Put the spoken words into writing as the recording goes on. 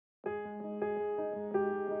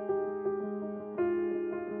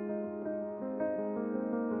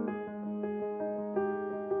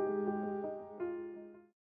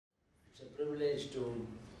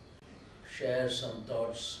share some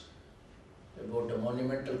thoughts about the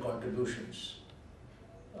monumental contributions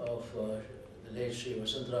of the late Sri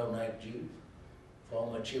Vasantrao Naik ji,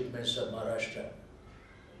 former Chief Minister of Maharashtra.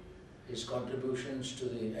 His contributions to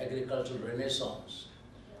the agricultural renaissance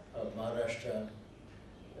of Maharashtra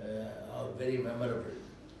are very memorable,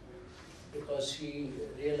 because he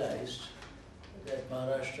realized that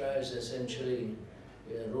Maharashtra is essentially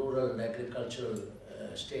a rural and agricultural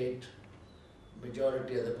state.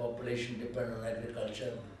 Majority of the population depend on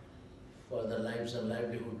agriculture for their lives and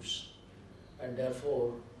livelihoods, and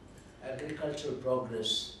therefore agricultural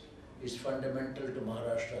progress is fundamental to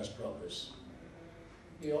Maharashtra's progress.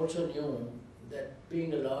 He also knew that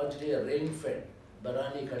being largely a rain-fed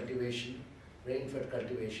barani cultivation, rain-fed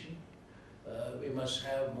cultivation, we must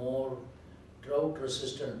have more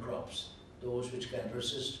drought-resistant crops, those which can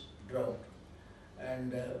resist drought.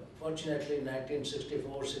 And fortunately, in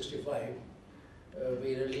 1964-65,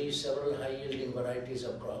 we released several high-yielding varieties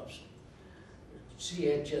of crops.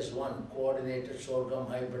 CHS1, Coordinated Sorghum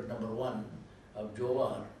Hybrid number 1 of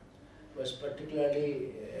Jowar, was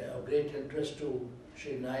particularly of great interest to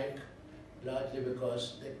Sri Naik, largely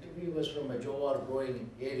because he was from a Jowar growing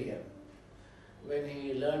area. When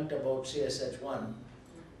he learnt about CSH1,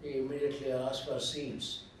 he immediately asked for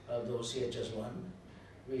seeds of those CHS1.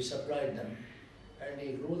 We supplied them, and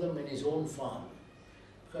he grew them in his own farm,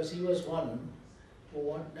 because he was one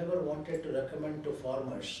who never wanted to recommend to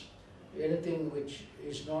farmers anything which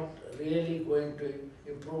is not really going to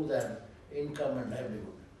improve their income and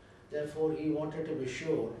livelihood. Therefore, he wanted to be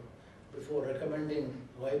sure, before recommending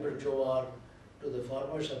hybrid jowar to the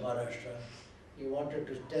farmers of Maharashtra, he wanted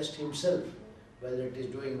to test himself whether it is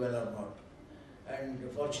doing well or not. And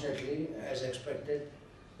fortunately, as expected,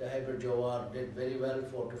 the hybrid jowar did very well,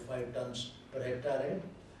 4 to 5 tons per hectare.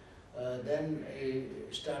 Then he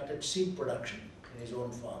started seed production in his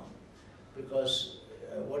own farm, because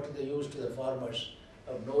what is the use to the farmers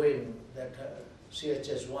of knowing that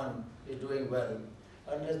CHS1 is doing well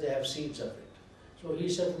unless they have seeds of it. So he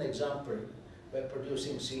set an example by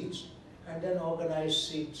producing seeds, and then organized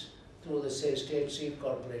seeds through the State Seed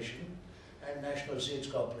Corporation and National Seeds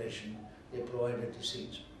Corporation. They provided the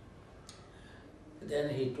seeds. Then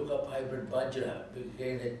he took up hybrid Bajra,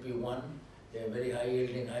 became HP1, a very high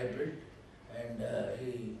yielding hybrid, and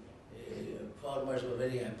farmers were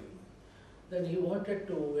very happy. Then he wanted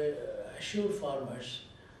to assure farmers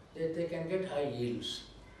that they can get high yields.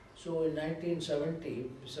 So in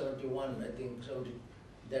 1970, 71, I think,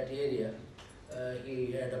 that area,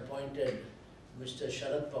 he had appointed Mr.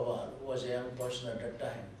 Sharad Pawar, who was a young person at that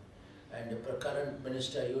time, and the current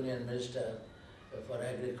minister, Union Minister for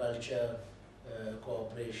Agriculture,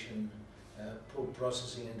 Cooperation, Food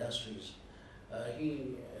Processing Industries.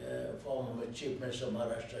 He, former Chief Minister of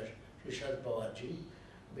Maharashtra, Shri Sharad Pawar ji,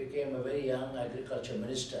 became a very young agriculture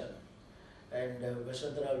minister, and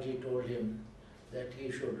Vasantrao ji told him that he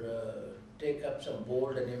should take up some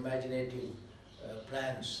bold and imaginative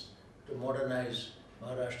plans to modernize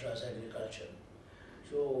Maharashtra's agriculture.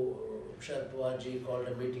 So Sharad Pawar ji called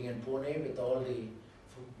a meeting in Pune with all the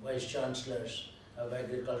vice chancellors of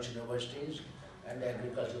agriculture universities and the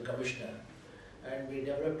agricultural commissioner, and we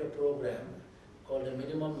developed a program called the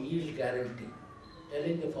minimum yield guarantee,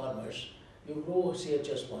 telling the farmers, you grow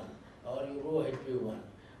CHS1, or you grow HP1,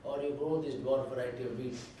 or you grow this dwarf variety of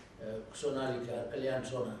wheat, Sonalika, Kalyan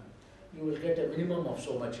Sona, you will get a minimum of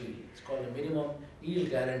so much yield. It's called a minimum yield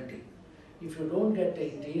guarantee. If you don't get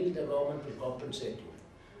a yield, the government will compensate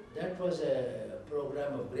you. That was a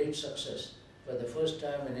program of great success. For the first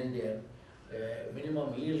time in India, a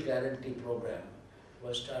minimum yield guarantee program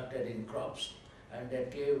was started in crops, and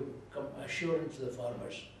that gave assurance to the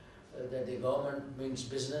farmers that the government means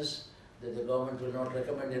business, that the government will not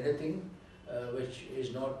recommend anything which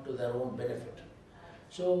is not to their own benefit.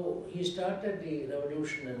 So he started the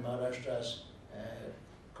revolution in Maharashtra's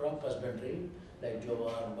crop husbandry, like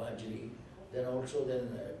jowar, bajri, then also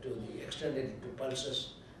to the extended it to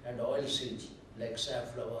pulses and oil seeds like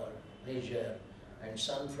safflower, niger, and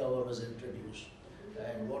sunflower was introduced,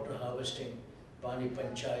 and water harvesting, pani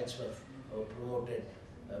panchayats were promoted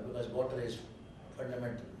because water is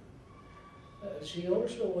fundamental. She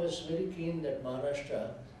also was very keen that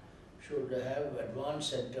Maharashtra should have advanced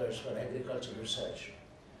centers for agricultural research.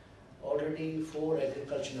 Already 4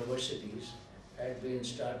 agriculture universities had been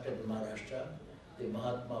started in Maharashtra: the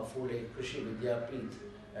Mahatma Phule Krishi Vidyapith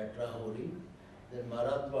at Rahuri, then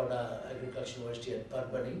Marathwada Agriculture University at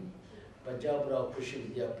Parbhani, Punjab Rao Krishi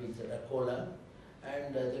Vidyapith at Akola,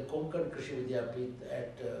 and the Konkan Krishi Vidyapith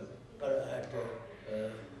at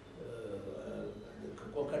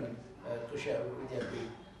Konkan Krishi Vidyapith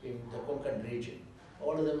in the Konkan region.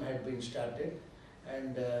 All of them had been started,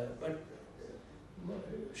 and but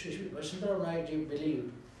Vasantrao Naik ji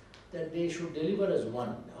believed that they should deliver as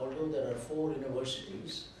one. Although there are 4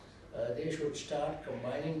 universities, they should start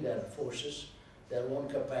combining their forces, their own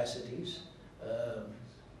capacities,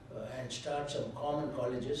 and start some common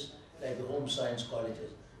colleges like the home science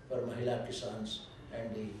colleges for Mahila Kisans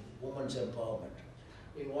and the women's empowerment.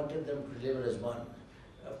 We wanted them to deliver as one.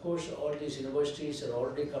 Of course, all these universities have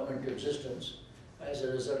already come into existence as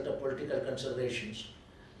a result of political considerations,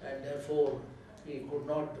 and therefore he could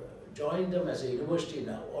not join them as a university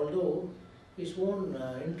now, although his own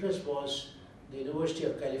interest was the University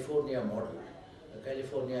of California model.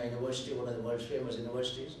 California University, one of the world's famous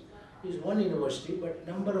universities, is one university, but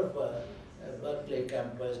number of Berkeley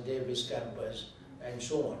campus, Davis campus, and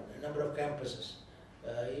so on, a number of campuses.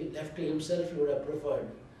 Left to himself, he would have preferred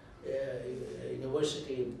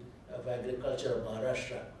University of Agriculture of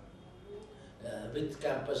Maharashtra, with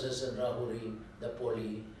campuses in Rahuri,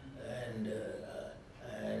 Dapoli,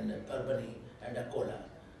 and Parbhani and Akola,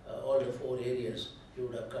 all the 4 areas he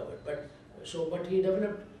would have covered. But he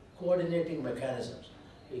developed coordinating mechanisms.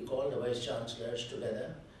 He called the vice chancellors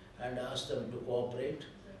together and asked them to cooperate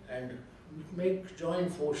and make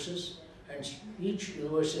joint forces, and each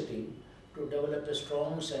university to develop a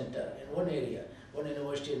strong center in one area. One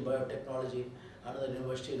university in biotechnology, another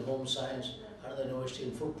university in home science, another university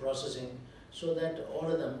in food processing, so that all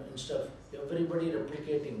of them, instead of everybody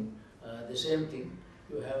replicating the same thing,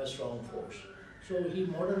 you have a strong force. So he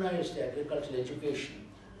modernized the agricultural education,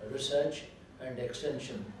 research and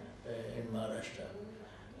extension in Maharashtra.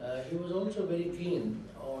 He was also very keen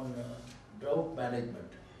on drought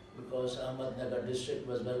management, because Ahmednagar district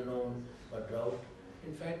was well known for drought.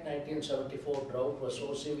 In fact, 1974 drought was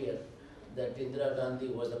so severe that Indira Gandhi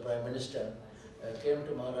was the Prime Minister, came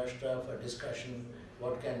to Maharashtra for discussion,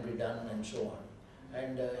 what can be done and so on.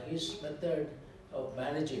 And his method of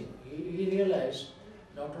managing, he realized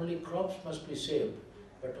not only crops must be saved,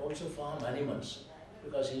 but also farm animals,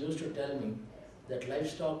 because he used to tell me that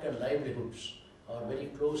livestock and livelihoods are very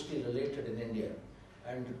closely related in India,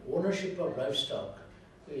 and ownership of livestock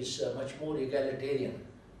is much more egalitarian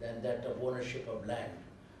than that of ownership of land.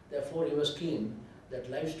 Therefore, he was keen that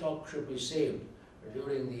livestock should be saved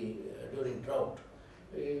during drought.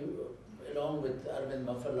 Along with Arvind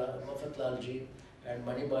Mafatlalji and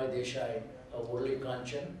Manibai Desai of Urli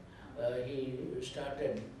Kanchan, he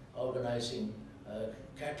started organizing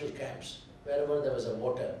cattle camps wherever there was a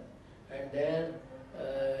water, and there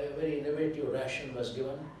a very innovative ration was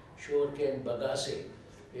given, sugarcane bagasse,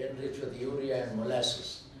 enriched with urea and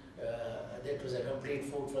molasses. That was a complete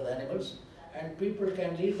food for the animals, and people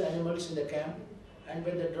can leave the animals in the camp, and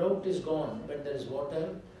when the drought is gone, when there is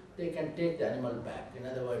water, they can take the animal back. In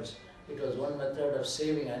other words, it was one method of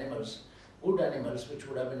saving animals, good animals which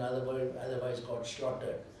would have been otherwise got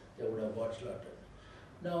slaughtered. They would have got slaughtered.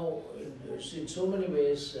 Now, in so many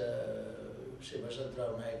ways, Sri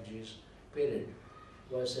Vasantrao Naik ji's period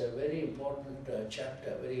was a very important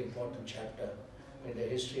chapter in the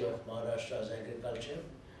history of Maharashtra's agriculture.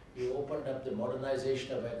 He opened up the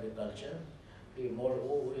modernization of agriculture.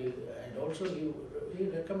 And also he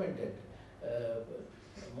recommended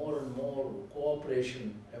more and more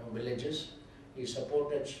cooperation among villages. He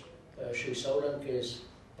supported Sri Saulanke's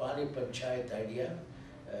Pani Panchayat idea.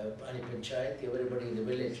 Pani Panchayat, everybody in the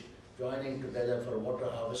village joining together for water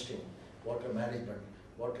harvesting, water management,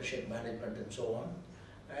 watershed management and so on.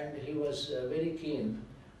 And he was very keen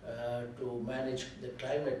to manage the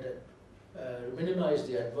climate, minimize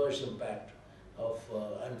the adverse impact of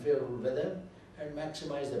unfavorable weather and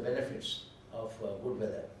maximize the benefits of good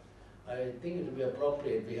weather. I think it would be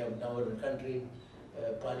appropriate, we have now in the country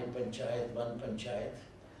Pani Panchayat, One Panchayat.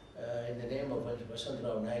 In the name of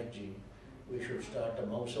Vasantrao Naik ji, we should start a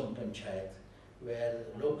Mausam Panchayat, where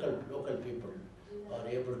local people are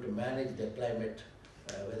able to manage the climate,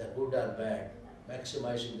 whether good or bad,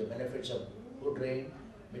 maximizing the benefits of good rain,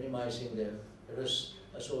 minimizing the risks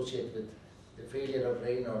associated with the failure of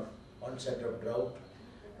rain or onset of drought.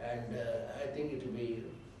 And I think it will be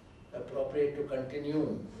appropriate to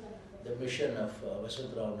continue the mission of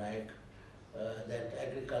Vasantrao Naik, that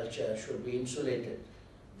agriculture should be insulated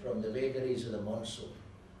from the vagaries of the monsoon.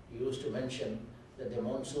 He used to mention that the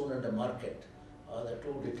monsoon and the market are the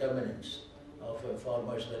two determinants of a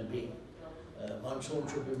farmer's well-being. Monsoon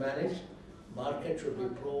should be managed, market should be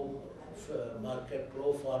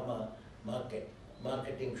pro-farmer market.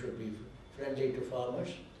 Marketing should be friendly to farmers,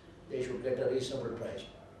 they should get a reasonable price.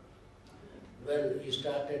 Well, he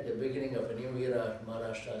started the beginning of a new era of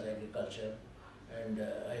Maharashtra's agriculture, and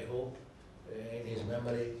I hope in his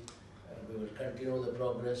memory we will continue the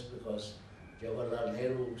progress, because Jawaharlal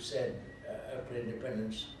Nehru said after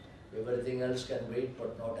independence, everything else can wait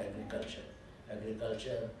but not agriculture.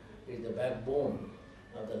 Agriculture is the backbone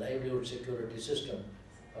of the livelihood security system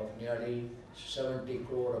of nearly 70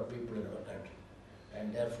 crore of people in our country.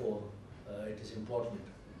 And therefore, it is important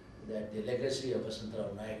that the legacy of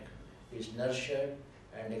Vasantrao Naik is nurtured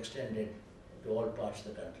and extended to all parts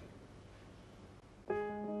of the country.